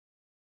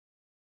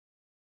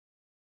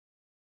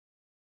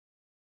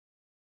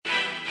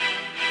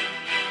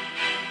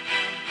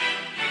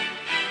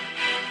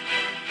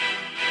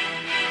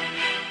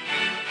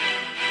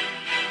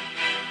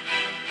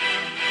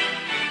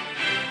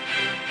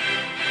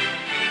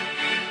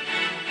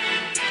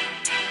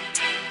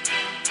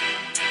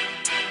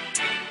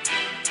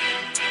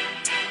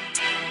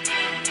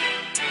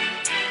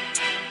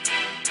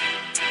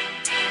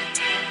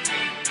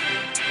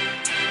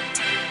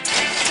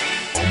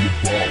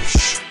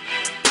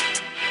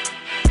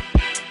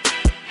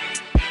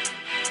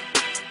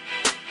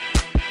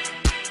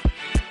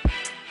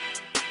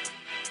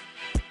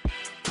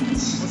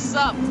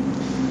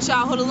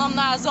Childhood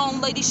Alumni's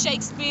own Lady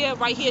Shakespeare,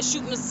 right here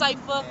shooting the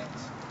Cypher.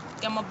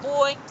 Got my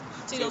boy,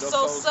 Tito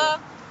Sosa.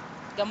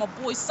 Got my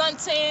boy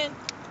Suntan.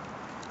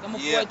 Got my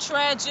boy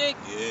Tragic.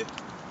 Yeah.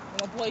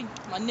 Got my boy,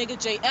 my nigga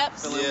J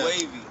Epps. Feeling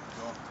wavy.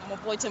 Got my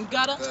boy Tim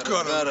Gutter.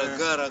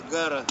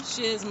 Gutter.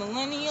 Shiz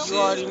Millennium. You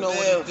already know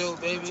what to do,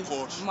 baby. Of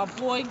course. My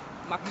boy,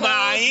 my cousin,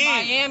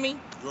 Miami.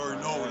 You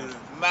already know what it is.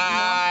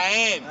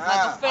 Miami.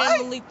 Like a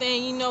family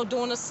thing, you know,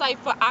 doing a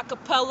Cypher a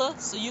cappella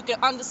so you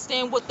can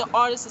understand what the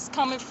artist is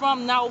coming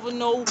from, not over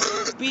no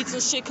beats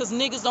and shit, because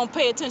niggas don't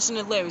pay attention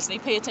to lyrics. They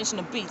pay attention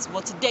to beats.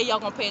 Well, today y'all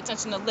gonna pay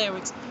attention to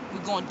lyrics.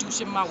 We're gonna do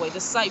shit my way.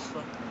 The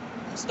Cypher.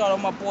 Start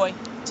on my boy,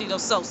 Tito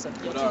Sosa.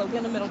 Yo, Tito, get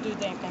in the middle, do your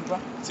damn thing, bro.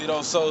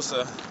 Tito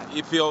Sosa,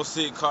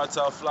 EPOC,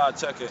 Cartel Fly,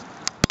 check it.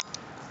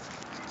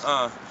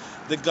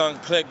 The gun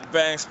click,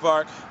 bang,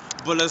 spark.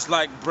 Bullets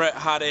like Brett,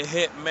 how they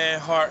hit man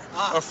heart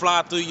or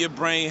fly through your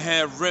brain,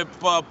 head rip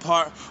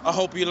apart. I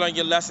hope you learn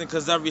your lesson,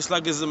 cause every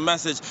slug is a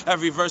message,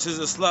 every verse is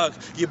a slug.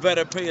 You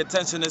better pay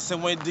attention and say,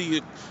 when do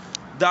you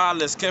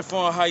dollars? Careful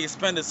on how you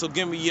spend it, so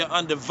give me your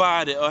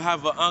undivided, or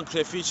have an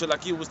unclear future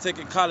like you was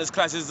taking college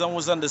classes and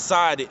was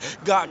undecided.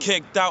 Got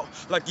kicked out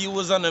like you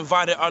was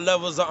uninvited. Our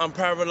levels are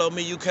unparalleled,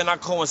 me you cannot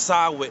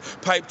coincide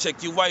with. Pipe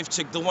chick, your wife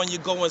chick, the one you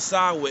go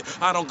inside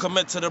with. I don't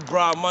commit to the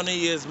broad,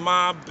 money is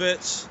my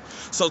bitch.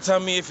 So tell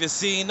me if you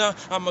seen her,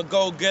 I'ma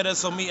go get her,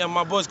 so me and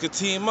my boys could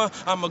team her.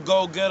 I'ma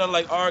go get her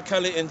like R.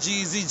 Kelly and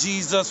Jeezy.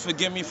 Jesus,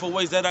 forgive me for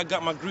ways that I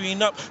got my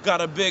green up. Got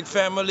a big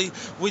family,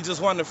 we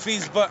just want to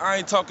feast, but I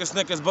ain't talking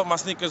Snickers, but my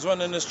sneakers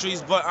running the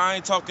streets, but I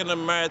ain't talking a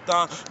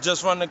marathon.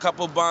 Just run a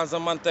couple bonds a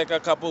month, take a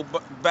couple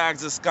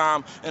bags of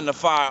scum and the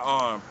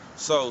firearm.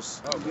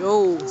 Sos.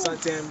 Yo.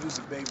 Suntan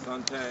music, baby.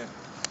 Suntan.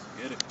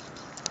 Get it.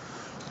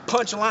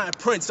 Punchline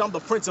Prince, I'm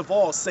the prince of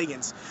all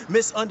sayings.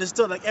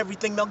 Misunderstood like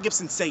everything Mel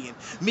Gibson saying.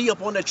 Me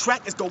up on the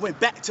track is going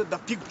back to the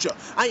future.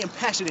 I am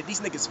passionate, these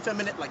niggas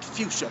feminine like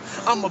fuchsia.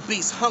 I'm a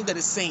beast, hunger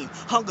the same.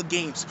 Hunger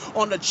Games.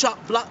 On the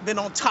chop block, then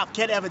on top,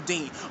 Cat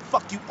Everdeen.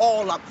 Fuck you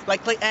all up,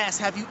 like play ass,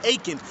 have you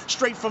aching.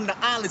 Straight from the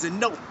islands, and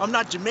no, I'm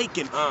not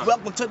Jamaican.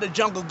 Welcome to the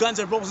jungle, Guns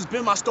N' Roses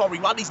been my story.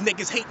 While these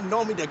niggas hating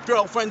on me, their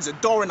girlfriends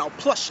adoring. I'll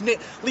plush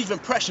knit, leave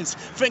impressions,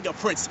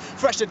 fingerprints.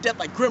 Fresh to death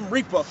like Grim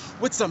Reaper,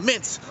 with some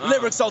mints.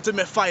 Lyrics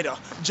ultimate fighter.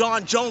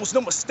 John Jones,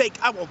 no mistake,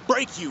 I will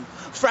break you.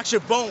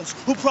 Fractured bones,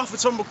 who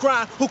profits from a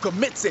crime, who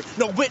commits it,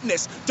 no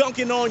witness.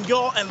 Dunking on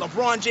y'all and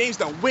LeBron James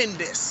don't win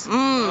this.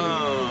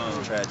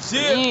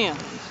 Damn.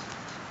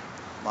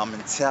 My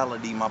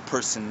mentality, my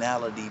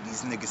personality,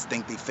 these niggas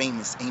think they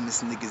famous.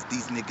 Amos niggas,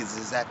 these niggas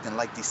is acting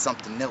like they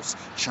something else.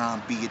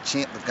 Trying to be a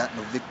champ, but got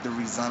no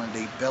victories under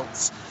their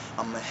belts.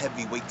 I'm a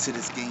heavyweight to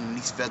this game,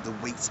 these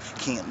featherweights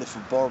can't lift a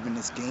bar in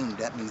this game,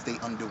 that means they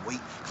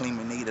underweight.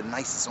 Claiming they the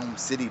nicest home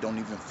city, don't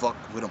even fuck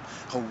with them.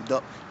 Hold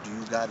up, do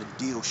you got a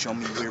deal, show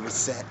me where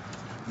it's at.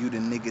 You the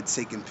nigga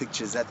taking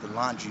pictures at the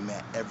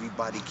laundromat.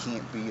 Everybody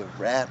can't be a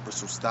rapper,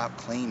 so stop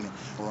claiming,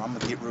 or I'ma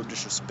get real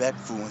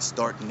disrespectful and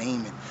start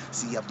naming.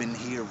 See, I've been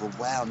here a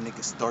while,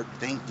 nigga, start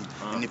thinking.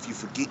 And if you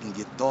forgetting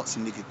your thoughts,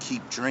 nigga,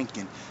 keep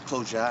drinking.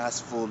 Close your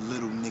eyes for a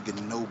little,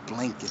 nigga, no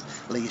blinking.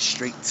 Lay it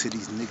straight to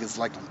these niggas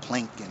like I'm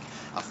planking.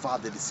 I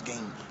father this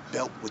game,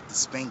 belt with the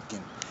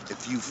spanking.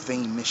 If you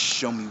famous,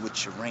 show me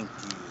what your rank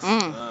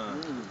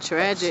is.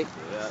 Tragic.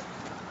 Yeah.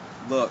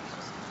 Look.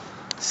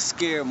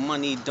 Scared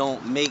money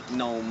don't make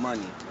no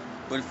money.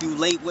 But if you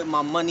late with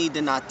my money,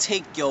 then I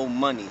take your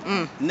money.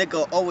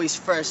 Nigga always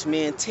fresh,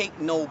 man, take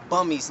no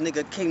bummies.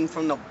 Nigga came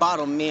from the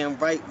bottom, man,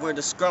 right where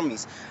the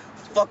scrummies.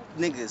 Fuck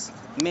niggas,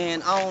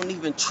 man, I don't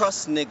even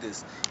trust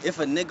niggas. If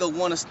a nigga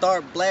wanna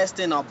start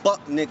blasting, I'll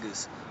buck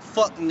niggas.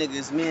 Fuck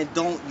niggas, man,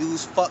 don't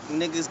use fuck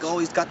niggas.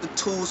 Always got the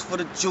tools for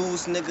the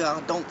jewels, nigga,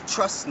 I don't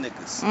trust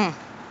niggas.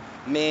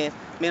 Man,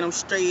 I'm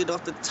straight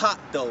off the top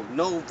though.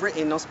 No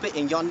written, no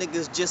spitting. Y'all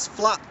niggas just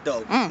flop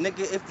though.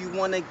 Nigga, if you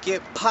wanna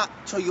get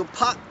popped, show your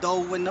pop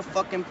though. When the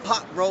fucking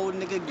pop roll,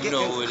 nigga, get you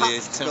know who it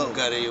is, Tim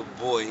Gutter, your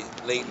boy,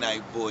 Late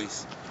Night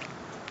Boys.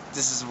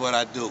 This is what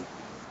I do.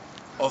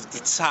 Off the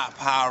top,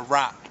 how I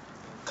rock.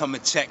 Come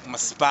and check my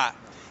spot.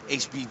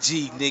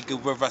 HBG,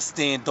 nigga, where I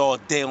stand all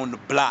day on the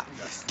block.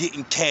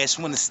 Getting cash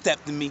when it's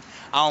step to me.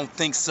 I don't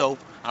think so.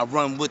 I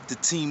run with the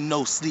team,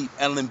 no sleep,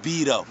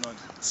 L&B though.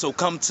 So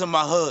come to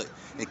my hood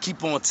and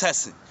keep on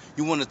testing.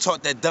 You wanna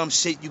talk that dumb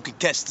shit, you can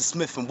catch the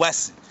Smith &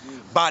 Wesson.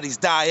 Bodies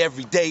die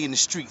every day in the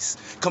streets.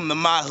 Come to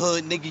my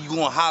hood, nigga, you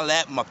gonna holler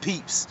at my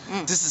peeps.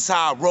 This is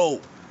how I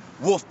roll,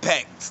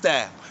 Wolfpack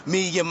style.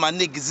 Me and my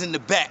niggas in the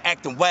back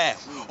acting wild.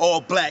 All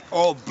black,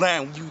 all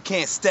brown, you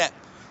can't step.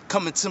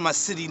 Coming to my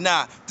city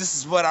now, this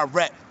is what I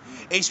rep.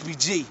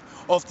 HBG,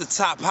 off the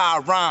top, how I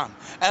rhyme.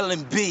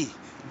 L&B,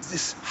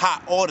 this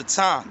hot all the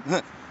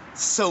time.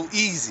 So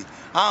easy,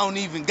 I don't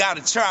even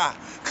gotta try.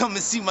 Come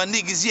and see my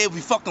niggas, yeah, we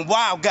fucking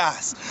wild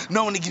guys.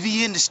 Known to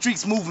be in the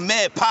streets moving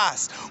mad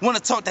pies. Wanna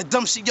talk that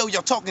dumb shit, yo,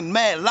 y'all talking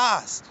mad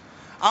lies.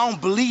 I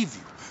don't believe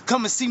you,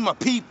 come and see my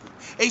people.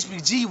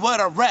 HBG, what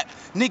I rap,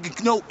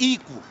 nigga, no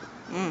equal.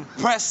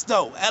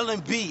 Presto,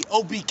 L&B,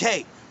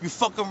 OBK. You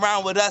fuck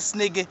around with us,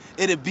 nigga,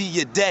 it'll be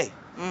your day.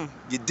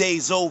 Your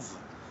day's over.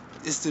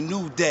 It's the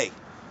new day.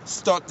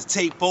 Start the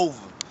tape over.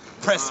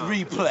 Press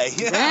replay.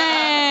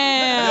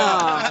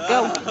 Damn.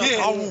 Go.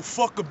 I will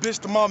fuck a bitch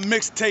to my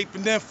mixtape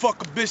and then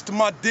fuck a bitch to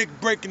my dick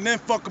break and then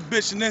fuck a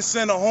bitch and then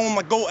send her home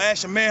like go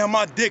ask your man how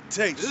my dick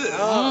tastes.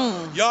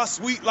 Y'all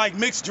sweet like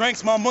mixed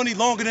drinks, my money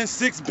longer than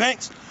 6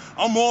 banks.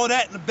 I'm all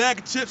that in a bag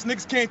of chips,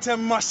 niggas can't tell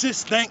me my shit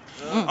stank.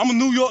 I'm a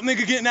New York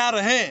nigga getting out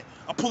of hand.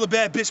 I pull a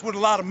bad bitch with a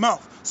lot of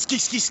mouth.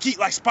 Skeet, skeet, skeet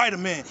like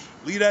Spider-Man.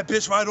 Leave that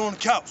bitch right on the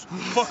couch.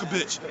 Fuck a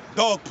bitch.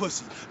 Dog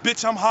pussy.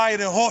 Bitch, I'm higher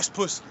than horse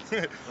pussy.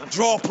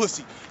 Draw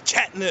pussy.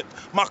 Catnip.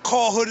 My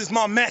car hood is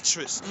my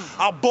mattress.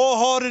 I ball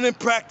harder than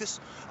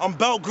practice. I'm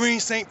Belt Green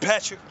St.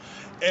 Patrick.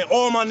 And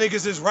all my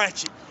niggas is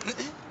ratchet.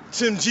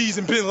 Tim G's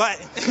and Bin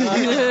Laden.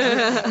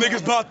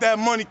 Niggas bout that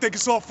money, think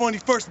it's all funny,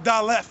 first to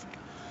die laughing.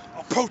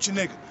 Approach a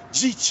nigga.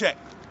 G-check.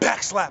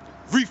 Backslapper.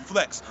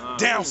 Reflex.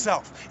 Down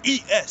south.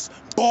 ES.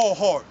 Ball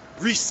hard.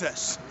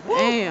 Recess.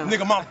 Damn.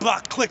 Nigga, my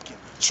block clicking.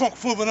 Trunk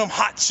full of them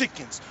hot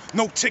chickens.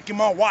 No ticking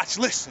my watch,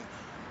 listen.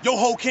 Yo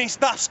ho can't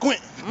stop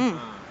squinting.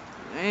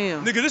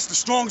 Damn. Nigga, this the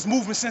strongest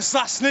movement since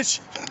I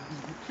snitched.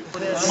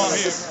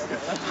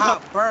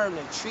 Hot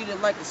burning,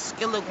 treated like a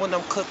skillet when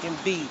I'm cooking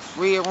beef.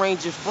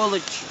 Rearranging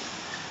foolery.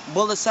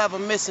 Bullets have a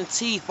missing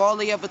teeth. All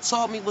they ever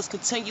taught me was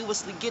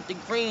continuously get the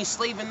green.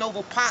 Slaving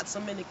over pots,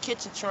 I'm in the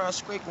kitchen trying to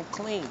scrape them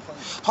clean.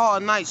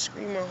 Hard night,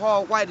 screaming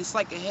hard white, it's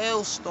like a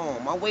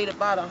hailstorm. I weighed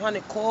about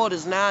 100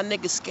 quarters, now a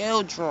nigga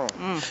scale drawn.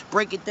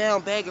 Break it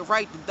down, bag it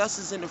right, the dust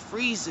is in the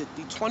freezer.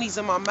 The 20s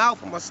in my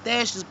mouth and my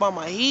stash is by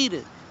my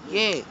heater.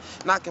 Yeah,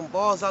 knocking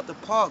balls out the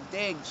park,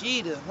 Derek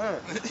Jeter, huh?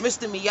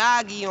 Mr.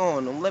 Miyagi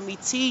on them, let me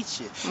teach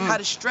you how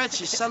to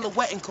stretch it,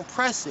 silhouette and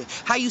compress it.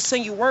 How you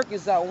send your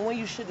workers out and when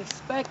you should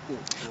expect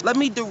it. Let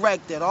me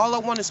direct it, all I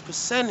want is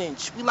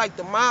percentage. We like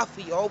the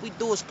mafia, all we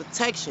do is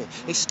protection.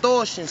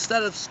 Extortion,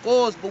 instead of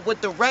scores, but with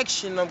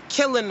direction. I'm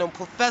killing them,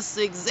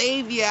 Professor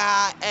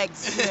Xavier,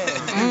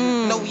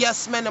 X-Men. No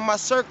yes men in my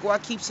circle, I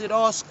keeps it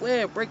all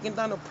square. Breaking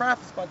down the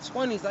profits by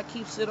 20s, I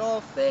keeps it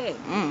all fair.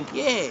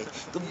 Yeah,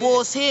 the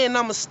ball's here and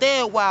I'ma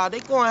stay a while. They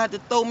gonna have to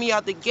throw me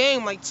out the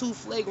game like 2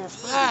 flagrant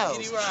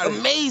fouls.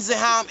 Amazing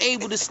how I'm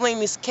able to sling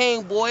this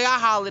cane, boy. I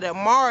hollered at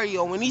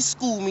Mario when he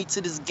schooled me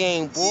to this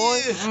game, boy.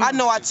 I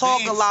know I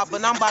talk a lot,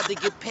 but I'm about to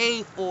get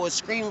paid for it.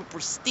 Screaming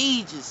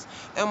prestigious.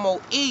 MOE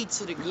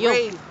to the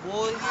grave,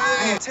 boy.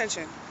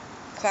 Attention.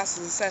 Class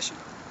is in session.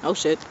 Oh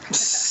shit.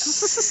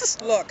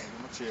 Look.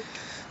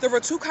 There are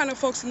 2 kind of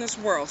folks in this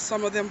world.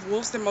 Some of them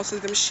wolves and most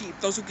of them sheep.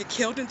 Those who get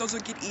killed and those who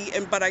get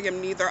eaten, but I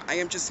am neither. I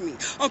am just me.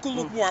 Uncle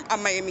Lukewarm,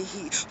 I'm Miami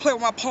Heat. Play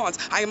with my pawns,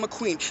 I am a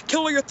queen.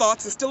 Kill all your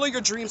thoughts and steal all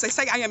your dreams. They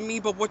say I am me,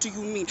 but what do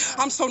you mean?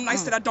 I'm so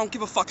nice that I don't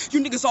give a fuck.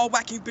 You niggas all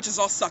whack and you bitches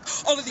all suck.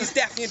 All of these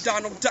Daphne and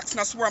Donald Ducks, and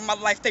I swear on my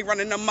life they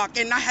running amok.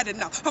 And I had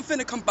enough. I'm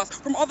finna combust.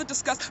 From all the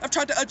disgust, I've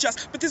tried to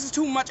adjust, but this is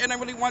too much and I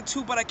really want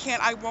to, but I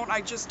can't, I won't,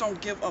 I just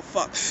don't give a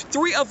fuck.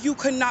 3 of you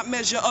could not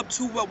measure up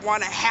to what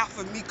 1.5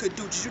 of me could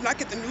do. Did you not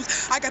get the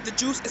news? I got the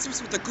juice. It's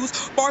with the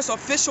goose. Bars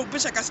official.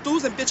 Bitch, I got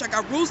stews and bitch, I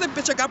got rules and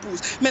bitch, I got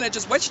brews. Man, I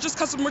just wait. You just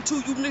customer too.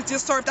 You niggas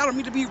just served. I don't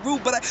mean to be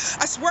rude, but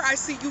I swear I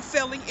see you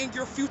failing in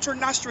your future.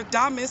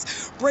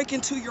 Nostradamus. Break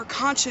into your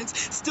conscience.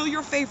 Steal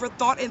your favorite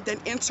thought and then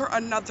enter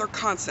another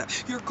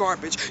concept. You're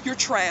garbage. You're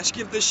trash.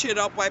 Give this shit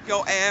up. Wipe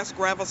your ass.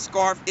 Grab a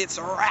scarf. It's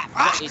a wrap.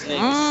 These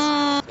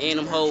niggas. And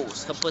them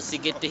hoes. Her pussy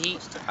get the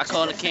heat. I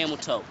call her camel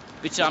toe.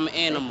 Bitch, I'm an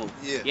animal.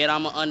 Yet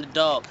I'm an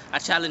underdog. I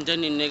challenge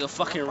any nigga.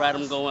 Fucking right,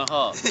 I'm going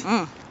hard.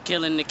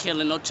 Killing the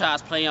killing, no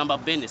child's play on my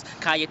business.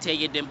 Kaya tell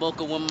you, then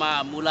Boca with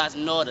my mullahs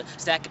in order.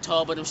 Stack it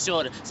tall, but I'm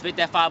shorter. Spit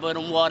that fire, but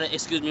I'm water.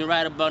 Excuse me,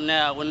 right about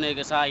now when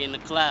niggas high in the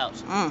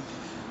clouds.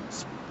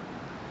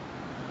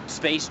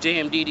 Space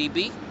Jam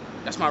DDB,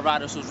 that's my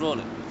riders who's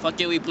rolling. Fuck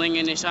yeah, we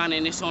blinging and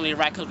shining, it's only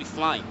right cause we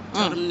flying.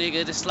 Tell them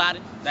niggas to slide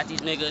it, that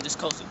these niggas just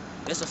coasting.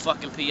 It's a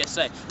fucking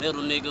PSA,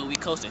 little nigga, we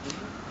coasting.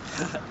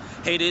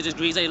 Haters is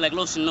greasy like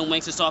lotion, no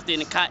wings is softer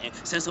than cotton.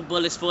 Send some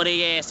bullets for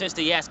their ass since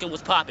they asking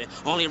what's poppin'.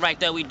 Only right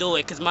that we do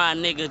it, cause my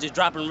niggas just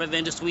dropping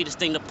revenge, the sweetest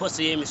thing, the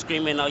pussy in me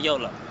screaming out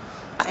YOLO.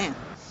 Damn.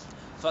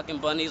 Fucking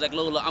bunnies like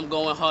Lola, I'm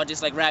going hard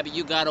just like Rabbit.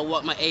 You gotta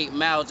walk my 8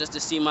 miles just to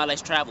see my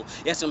life travel.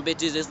 Yeah, some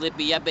bitches is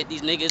lippy, I bet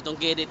these niggas don't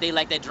get it. They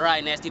like that dry,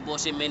 nasty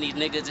bullshit, man, these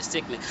niggas is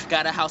sickening.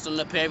 Got a house on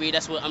the Perry,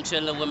 that's where I'm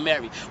chilling with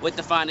Mary. With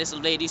the finest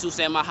of ladies who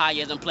say my high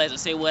is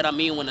unpleasant. Say what I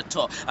mean when I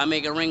talk, I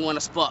make a ring when I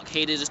spark.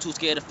 Haters is too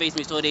scared to face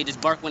me, so they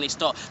just bark when they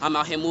start. I'm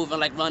out here moving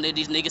like running,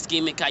 these niggas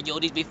scheming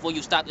coyotes. Before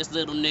you stop, this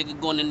little nigga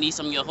gonna need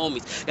some of your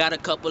homies. Got a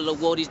couple of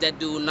woadies that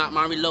do not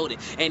mind reloaded.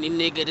 Any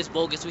nigga that's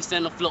bogus, we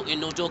send them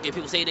floating, no joking.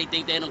 People say they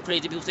think that I'm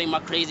crazy, people say my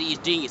crazy is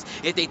genius.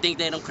 If they think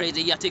that I'm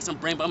crazy, y'all take some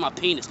brain by my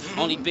penis.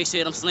 Only big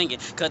shit I'm slinging,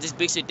 cause it's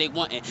big shit they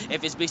wantin'.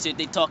 If it's big shit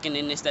they talking,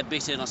 then it's that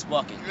big shit I'm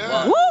sparking.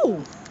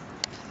 Woo!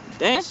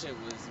 Damn. That shit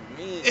was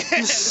mean.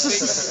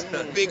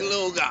 Big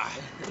little guy.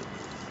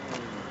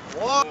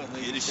 What?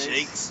 Yeah, the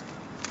shakes.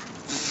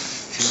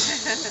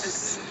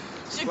 It's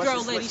your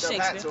girl, Lady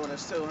Shakespeare. Hats on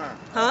us too, huh?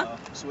 Huh?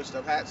 Switched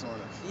up hats on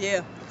us.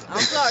 Yeah.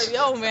 I'm sorry,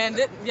 yo, man.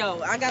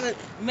 Yo, I gotta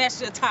match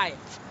the attire.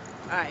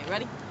 All right,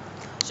 ready?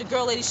 It's your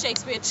girl, Lady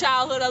Shakespeare,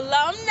 childhood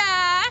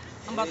alumni.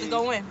 I'm about to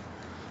go in.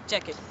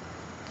 Check it.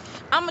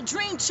 I'm a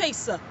dream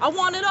chaser. I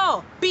want it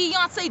all.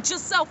 Beyonce,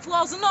 Giselle,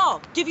 flaws and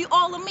all. Give you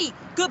all of me.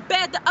 Good,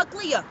 bad, the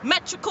uglier.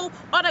 Metrical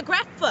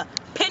autographer.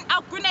 Pen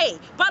out grenade.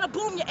 Bada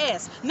boom your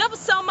ass. Never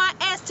sell my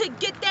ass to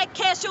get that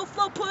cash. Your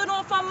flow put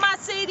on from my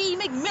city.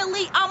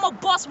 McMillie, I'm a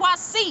boss.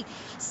 YC.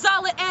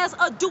 Solid as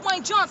a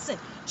Dwayne Johnson.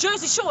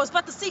 Jersey Shore is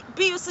about to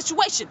be a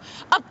situation.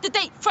 Up to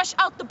date, fresh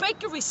out the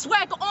bakery.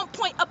 Swagger on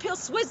point, uphill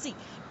Swizzy.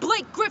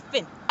 Blake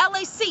Griffin,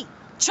 LAC.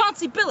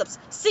 Chauncey Billups,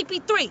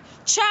 CP3,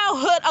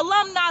 childhood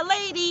alumni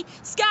lady,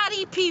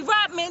 Scotty P.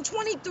 Rodman,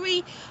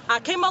 23.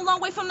 I came a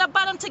long way from the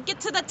bottom to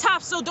get to the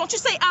top, so don't you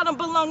say I don't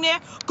belong there.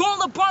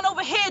 Going LeBron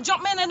over here,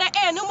 jump man in the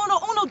air, numero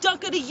uno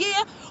dunk of the year.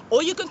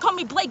 Or you can call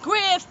me Blake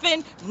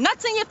Griffin,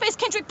 nuts in your face,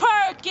 Kendrick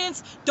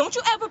Perkins. Don't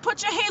you ever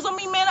put your hands on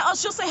me, man, or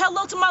else you'll say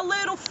hello to my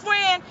little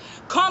friend.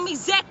 Call me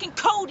Zach and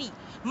Cody,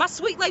 my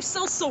sweet life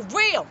so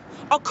surreal.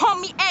 Or call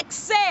me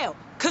XL.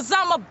 Cause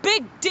I'm a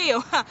big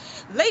deal.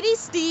 Lady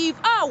Steve,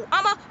 oh,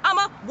 I'm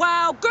a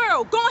wild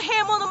girl. Go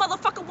ham on the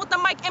motherfucker with the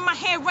mic in my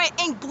hand, red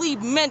ink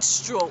bleed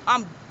menstrual.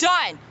 I'm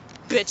done,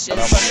 bitches.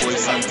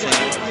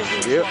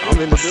 Yeah,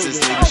 I'm in the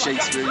building.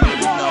 Shakespeare, you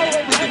already know.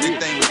 Did the big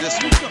thing with this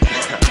one.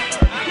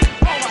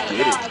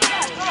 Get it.